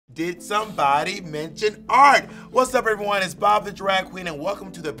Did somebody mention art? What's up, everyone? It's Bob the Drag Queen, and welcome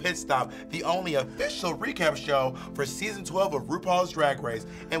to the Pit Stop, the only official recap show for season 12 of RuPaul's Drag Race.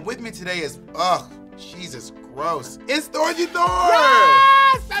 And with me today is, Jesus, gross. It's Thorgy Thor!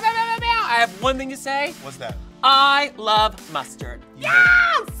 Yes! I have one thing to say. What's that? I love mustard.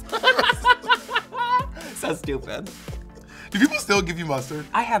 Yes! So stupid. Do people still give you mustard?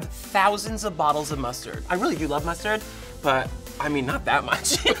 I have thousands of bottles of mustard. I really do love mustard, but I mean, not that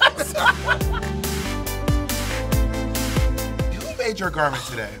much. Who made your garment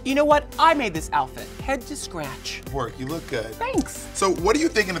today? You know what? I made this outfit, head to scratch. Work, you look good. Thanks. So what are you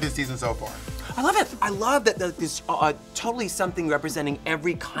thinking of this season so far? I love it. I love that this totally something representing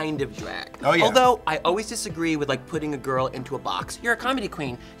every kind of drag. Oh yeah. Although I always disagree with like putting a girl into a box. You're a comedy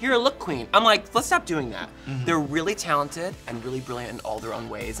queen. You're a look queen. I'm like, let's stop doing that. They're really talented and really brilliant in all their own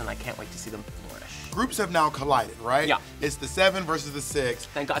ways, and I can't wait to see them flourish. Groups have now collided, right? Yeah. It's the 7 versus the 6.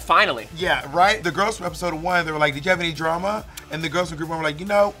 Thank God, finally. Yeah, right? The girls from episode 1, they were like, did you have any drama? And the girls from group 1 were like, you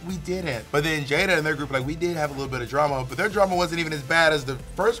know, we didn't. But then Jada and their group were like, we did have a little bit of drama, but their drama wasn't even as bad as the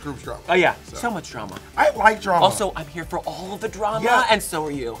first group's drama. Oh yeah, so much drama. I like drama. Also, I'm here for all of the drama, Yeah. and so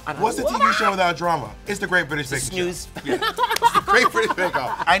are you. What's the TV show without drama? It's the Great British Baking Show. Snooze. Yeah. It's the Great British Bake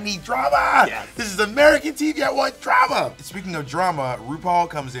Off. I need drama. Yes. This is American TV. I want drama. Speaking of drama, RuPaul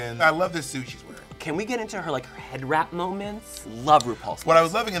comes in. I love this suit she's wearing. Can we get into her like her head wrap moments? Love RuPaul's. What I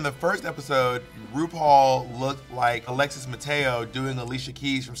was loving in the first episode, RuPaul looked like Alexis Mateo doing Alicia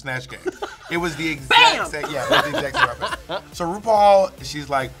Keys from Snatch Game. It was the exact same, yeah, it was the exact same reference. So RuPaul, she's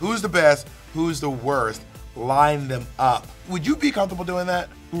like, who's the best, who's the worst? Line them up. Would you be comfortable doing that?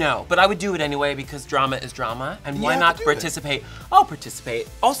 No, but I would do it anyway because drama is drama, and You why have not to do it. participate? I'll participate.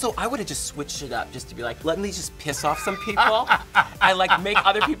 Also, I would have just switched it up just to be like, let me just piss off some people. I like make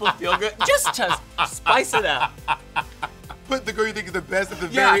other people feel good, just to spice it up. Put the girl you think is the best at the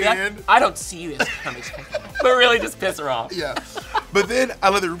very end. I don't see you as coming, but really just piss her off. Yeah. But then I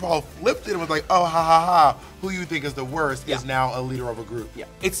love that RuPaul flipped it and was like, oh, ha ha ha. Who you think is the worst is now a leader of a group. Yeah,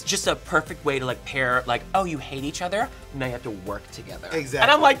 it's just a perfect way to like pair, like, oh, you hate each other, now you have to work together. Exactly.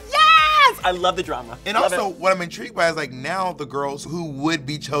 And I'm like, yes! I love the drama. And Love also, it. what I'm intrigued by is like now the girls who would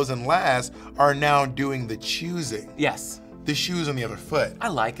be chosen last are now doing the choosing. Yes, The shoe's on the other foot. I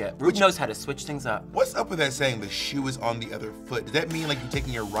like it. Ru knows how to switch things up. What's up with that saying, the shoe is on the other foot? Does that mean like you're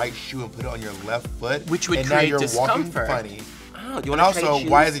taking your right shoe and put it on your left foot? Which would and create now you're discomfort. walking funny. Oh, do you And want to also,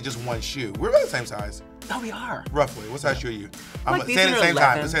 why is it just one shoe? We're about the same size, Oh, we are. roughly. What size shoe are you? I'm Like say these it at the are same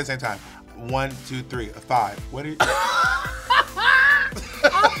time. 11. Let's say it at the same time. 1, 2, 3, a 5. What are you?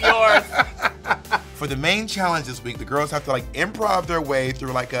 Yours. For the main challenge this week, the girls have to like improv their way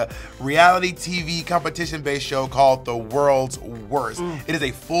through like a reality TV competition-based show called The World's Worst. It is a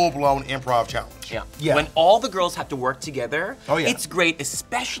full-blown improv challenge. Yeah. When all the girls have to work together, Oh, yeah. it's great,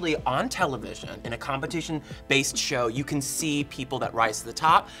 especially on television. In a competition-based show, you can see people that rise to the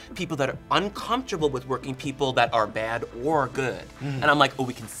top, people that are uncomfortable with working, people that are bad or good. And I'm like, oh,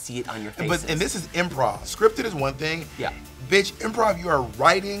 we can see it on your faces. And this is improv. Scripted is one thing. Yeah. Bitch, improv, you are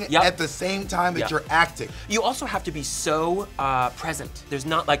writing Yep. at the same time that Yep. you're acting. You also have to be so present. There's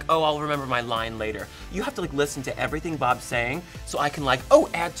not like, oh, I'll remember my line later. You have to like listen to everything Bob's saying, so I can like, oh,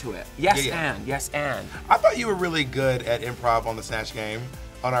 add to it. Yes, Yeah. and, yes, and. I thought you were really good at improv on the Snatch Game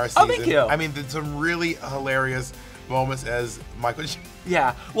on our season. Oh, thank you. I mean, there's some really hilarious moments as Michael.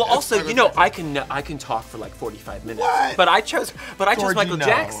 Yeah. Well, That's also, Michael you know, Jackson. I can talk for like 45 minutes. What? But I chose Thorgy, Michael no.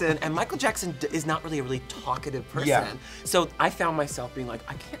 Jackson, and Michael Jackson is not really a really talkative person. Yeah. So I found myself being like,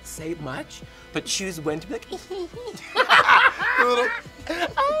 I can't say much, but choose when to be like. Can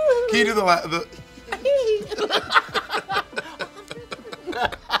you do the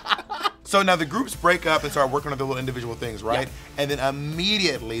So now the groups break up and start working on their little individual things, right? Yeah. And then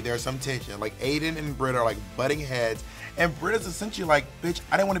immediately there's some tension. Like Aiden and Britt are like butting heads. And Britt is essentially like, bitch,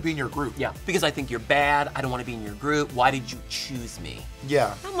 I didn't want to be in your group. Yeah, because I think you're bad. I don't want to be in your group. Why did you choose me?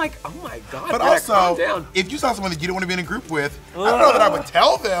 Yeah. I'm like, oh my God. But Britt, calm also, down. if you saw someone that you don't want to be in a group with, I don't know that I would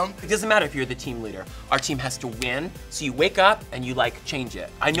tell them. It doesn't matter if you're the team leader. Our team has to win, so you wake up and you like change it.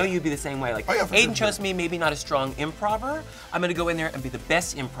 I know you'd be the same way. Like, Oh, yeah, for Aiden sure. chose me, maybe not a strong improver. I'm gonna go in there and be the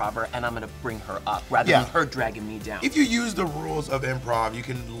best improver, and I'm gonna bring her up rather Yeah. than her dragging me down. If you use the rules of improv, you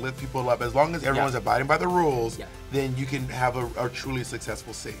can lift people up. As long as everyone's abiding by the rules, then you can have a truly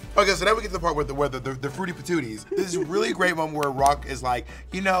successful scene. Okay, so now we get to the part where the fruity patooties. This is a really great moment where Rock is like,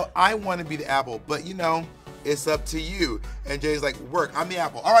 you know, I want to be the apple, but you know, it's up to you. And Jay's like, work, I'm the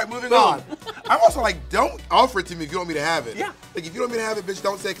apple. All right, moving on. I'm also like, don't offer it to me if you don't want me to have it. Yeah. Like, if you don't want me to have it, bitch,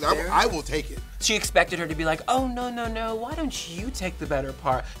 don't say it, because I will take it. She expected her to be like, oh, no, no, no, why don't you take the better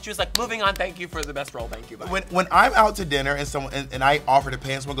part? She was like, moving on, thank you for the best role, thank you, bye. When I'm out to dinner and someone and I offer to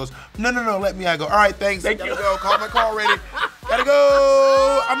pay and someone goes, no, no, no, let me, I go, all right, thanks, Thank gotta you. go, call my call ready, gotta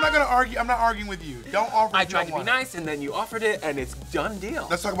go. I'm not gonna argue, I'm not arguing with you. Don't offer I if you tried don't to be want it. nice, and then you offered it, and it's done deal.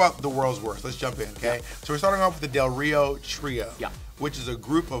 Let's talk about the world's worst. Let's jump in, okay? So we're starting off with the Del Rio Trio, which is a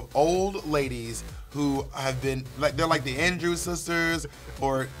group of old ladies who have been, like, they're like the Andrews sisters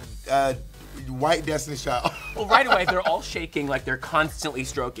or White Destiny's Child. Well, right away, they're all shaking like they're constantly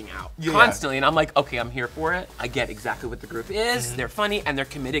stroking out. Yeah. Constantly, and I'm like, okay, I'm here for it. I get exactly what the group is. They're funny, and they're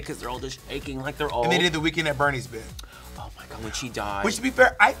committed because they're all just shaking like they're old. And they did the Weekend at Bernie's bit. Oh my God, when she died. Which, to be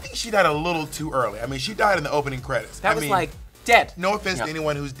fair, I think she died a little too early. I mean, she died in the opening credits. That was like, dead. No offense to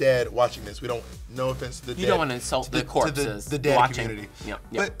anyone who's dead watching this. No offense to the dead. You don't want to insult the corpses. The dead watching. community. Yep.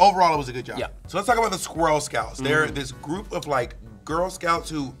 But overall, it was a good job. Yep. So let's talk about the Squirrel Scouts. They're this group of like Girl Scouts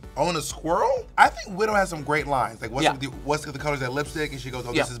who own a squirrel. I think Widow has some great lines. Like, what's the colors of that lipstick? And she goes,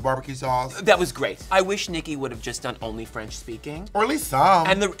 oh, this is barbecue sauce. That was great. I wish Nikki would have just done only French speaking. Or at least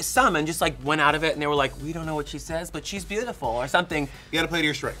some. And just like went out of it and they were like, we don't know what she says, but she's beautiful or something. You gotta play to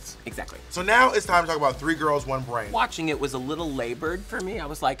your strengths. Exactly. So now it's time to talk about Three Girls, One Brain. Watching it was a little labored for me. I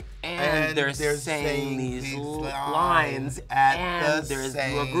was like, and they're saying these lines at the there's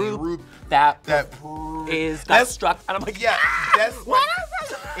same a group that got struck. And I'm like, that's like,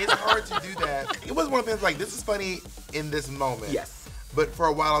 it's hard to do that. It was one of the things like, this is funny in this moment. Yes. But for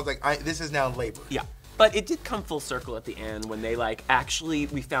a while I was like, this is now labor. Yeah. But it did come full circle at the end when they like, actually,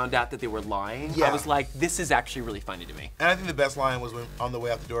 we found out that they were lying. Yeah. I was like, this is actually really funny to me. And I think the best line was when on the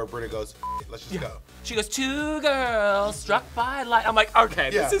way out the door, Britta goes, let's just go. She goes, two girls struck by light. I'm like, okay,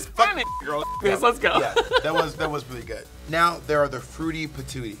 this is funny, girl. Let's go. Yeah, that was really good. Now there are the Fruity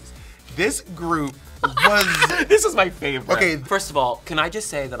Patooties. This group was... This is my favorite. Okay. First of all, can I just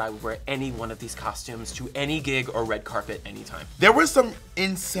say that I would wear any one of these costumes to any gig or red carpet anytime. There were some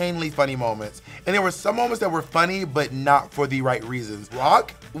insanely funny moments. And there were some moments that were funny, but not for the right reasons.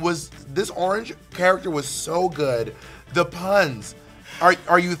 This orange character was so good. The puns.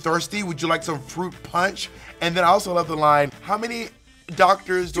 Are you thirsty? Would you like some fruit punch? And then I also love the line, how many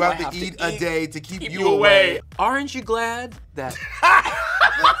doctors do I have to eat a day to keep you away? Aren't you glad that...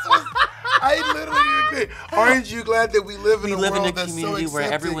 I literally agree. Aren't you glad that we live in a world that's so community where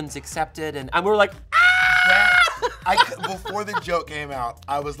accepting? everyone's accepted and we're like, before the joke came out,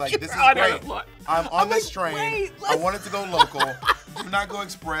 I was like, this is great. I'm on this train. I wanted to go local. Do not go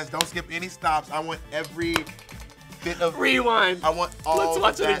express. Don't skip any stops. I want every bit of... Rewind. I want all Let's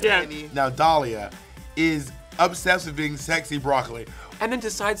watch it again. Now, Dahlia is obsessed with being sexy broccoli. And then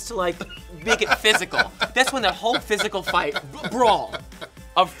decides to like make it physical. That's when the whole physical fight, brawl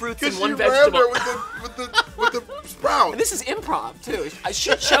of fruits and one vegetable. With the sprout. And this is improv too.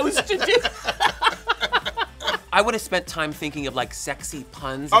 She chose to do. I would have spent time thinking of like sexy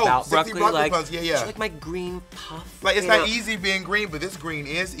puns about sexy broccoli. Like, puns. Yeah. Like my green puff. Like it's not easy being green, but this green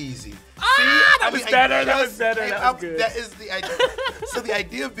is easy. That was better. That was better. That was good. That is the idea. So the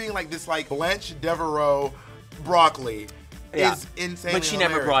idea of being like this, like Blanche Devereaux broccoli. Is insane. But she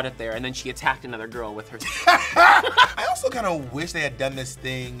never brought it there, and then she attacked another girl with her. I also kind of wish they had done this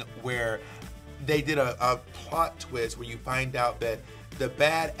thing where they did a plot twist where you find out that the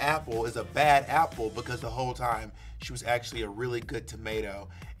bad apple is a bad apple because the whole time she was actually a really good tomato,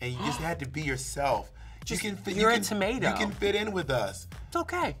 and you just had to be yourself. You're a tomato. You can fit in with us. It's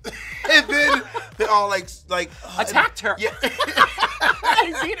okay. And then they all like attacked her. Yeah.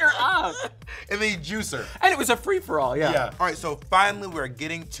 I beat her up. And then you juice her. And it was a free-for-all, yeah. All right, so finally we're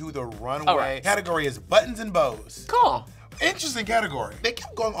getting to the runway. Category is buttons and bows. Cool. Interesting category. They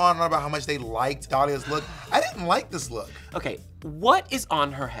kept going on and on about how much they liked Dahlia's look. I didn't like this look. Okay, what is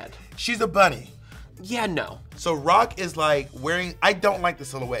on her head? She's a bunny. Yeah, no. So Rock is like wearing, I don't like the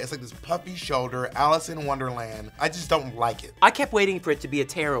silhouette. It's like this puffy shoulder, Alice in Wonderland. I just don't like it. I kept waiting for it to be a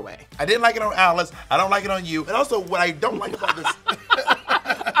tearaway. I didn't like it on Alice. I don't like it on you. And also what I don't like about this.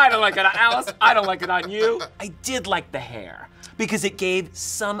 I don't like it on Alice. I don't like it on you. I did like the hair because it gave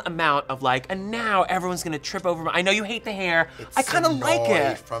some amount of like, and now everyone's gonna trip over my, I know you hate the hair. I kind of like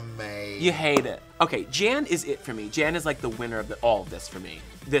it. From May. You hate it. Okay, Jan is it for me. Jan is like the winner of all of this for me.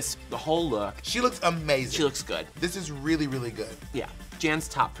 The whole look. She looks amazing. She looks good. This is really, really good. Yeah, Jan's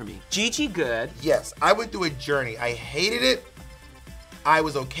top for me. Gigi, good. Yes, I went through a journey. I hated it. I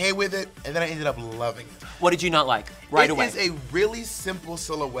was okay with it, and then I ended up loving it. What did you not like right away? It is a really simple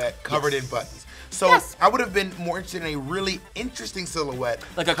silhouette covered in buttons. So I would have been more interested in a really interesting silhouette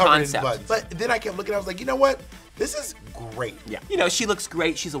like a covered concept. in buttons. But then I kept looking, I was like, you know what? This is great. Yeah. You know, she looks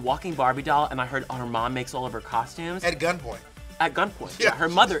great. She's a walking Barbie doll, and I heard her mom makes all of her costumes. At gunpoint. At gunpoint. Yeah. Her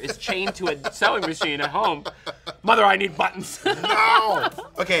mother is chained to a sewing machine at home. Mother, I need buttons. No.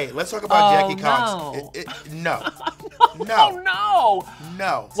 Okay, let's talk about Jackie Cox. No. No. No.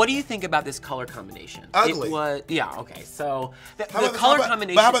 No. What do you think about this color combination? Ugly. It was, yeah, okay. So the How color about,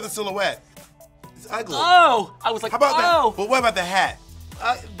 combination. But how about the silhouette? It's ugly. Oh, I was like, how about oh. that? But what about the hat?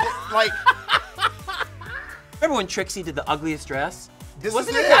 Like. Remember when Trixie did the ugliest dress?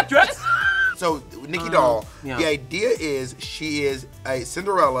 Wasn't it that dress? So Nikki Doll, yeah. The idea is she is a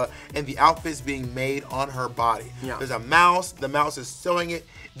Cinderella and the outfit's being made on her body. Yeah. There's a mouse, the mouse is sewing it.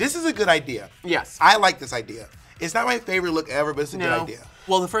 This is a good idea. Yes. I like this idea. It's not my favorite look ever, but it's a good idea.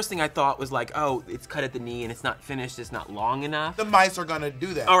 Well, the first thing I thought was like, oh, it's cut at the knee and it's not finished, it's not long enough. The mice are gonna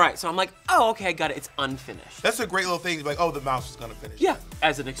do that. All right, so I'm like, oh, okay, I got it, it's unfinished. That's a great little thing, like, oh, the mouse is gonna finish. Yeah,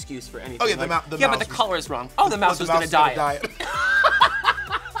 as an excuse for anything. Oh yeah, like, the yeah, mouse but the color is wrong. Oh, the mouse was gonna die.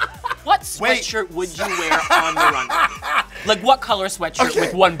 What sweatshirt would you wear on the runway? Like, what color sweatshirt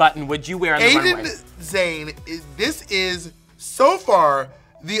with one button would you wear on the runway? Aiden Zane, this is, so far,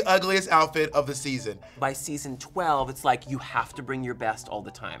 the ugliest outfit of the season. By season 12, it's like you have to bring your best all the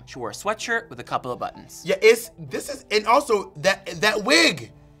time. She wore a sweatshirt with a couple of buttons. Yeah, and also that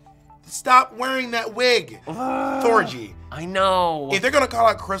wig. Stop wearing that wig, Thorgy. I know. If they're gonna call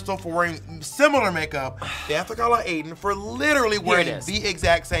out Crystal for wearing similar makeup, they have to call out Aiden for literally wearing the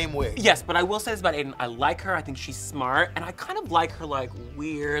exact same wig. Yes, but I will say this about Aiden. I like her. I think she's smart, and I kind of like her like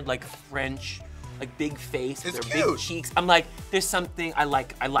weird, like French, like big face with her big cheeks. I'm like, there's something I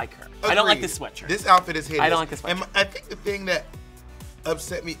like her. Agreed. I don't like this sweatshirt. This outfit is hideous. I don't like this sweatshirt. And I think the thing that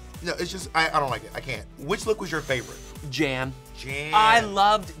upset me, it's just I don't like it. I can't. Which look was your favorite? Jan. Jan. I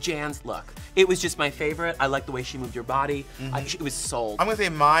loved Jan's look. It was just my favorite. I liked the way she moved her body. It was sold. I'm gonna say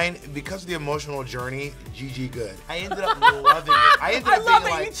mine, because of the emotional journey, Gigi Good. I ended up loving it. I love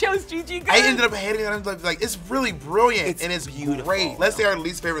that you chose Gigi Good. I ended up hating it. I was like, it's really brilliant and it's beautiful. Great. Let's say our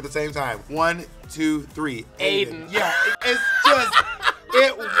least favorite at the same time. 1, 2, 3. Aiden. Yeah, it's just,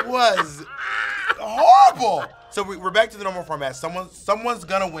 it was horrible. So we're back to the normal format. Someone's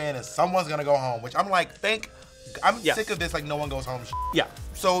gonna win and someone's gonna go home, which I'm like, I'm sick of this, like no one goes home. Yeah.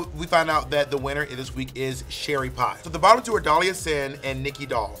 So we find out that the winner this week is Sherry Pie. So the bottom two are Dahlia Sin and Nikki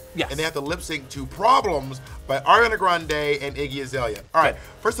Doll. Yes. And they have to lip sync to Problems by Ariana Grande and Iggy Azalea. All right,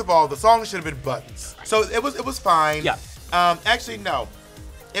 first of all, the song should have been Buttons. So it was fine. Yeah. Actually, no,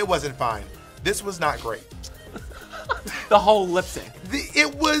 it wasn't fine. This was not great. The whole lip sync.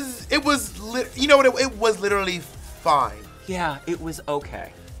 It was literally fine. Yeah, it was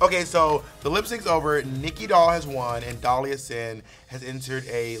okay. Okay, so the lip sync's over. Nikki Doll has won, and Dahlia Sin has entered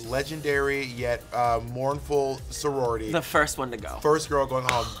a legendary yet mournful sorority. The first one to go. First girl going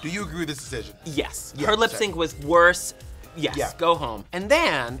home. Do you agree with this decision? Yes. Her lip sync was worse. Yes, Yeah. Go home. And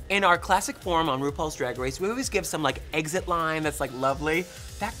then, in our classic form on RuPaul's Drag Race, we always give some like exit line that's like lovely.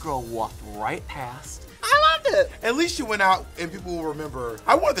 That girl walked right past. I loved it. At least she went out and people will remember.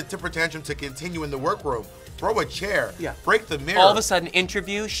 I want the temper tantrum to continue in the workroom. Throw a chair. Yeah. Break the mirror. All of a sudden,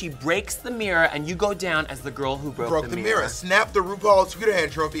 interview, she breaks the mirror and you go down as the girl who broke the mirror. Snap the RuPaul's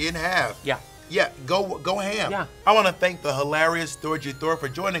Tweeterhead trophy in half. Yeah. Yeah, go ham. Yeah. I want to thank the hilarious Thorgy Thor for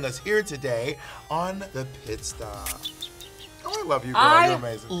joining us here today on The Pit Stop. Oh, I love you, girl. You're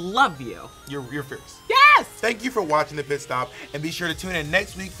amazing. I love you. You're fierce. Yes! Thank you for watching The Pit Stop, and be sure to tune in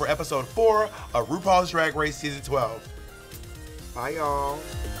next week for episode 4 of RuPaul's Drag Race Season 12. Bye, y'all.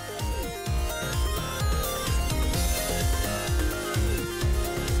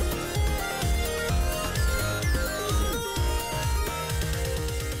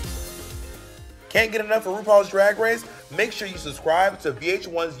 Can't get enough of RuPaul's Drag Race? Make sure you subscribe to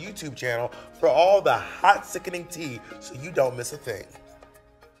VH1's YouTube channel for all the hot, sickening tea so you don't miss a thing.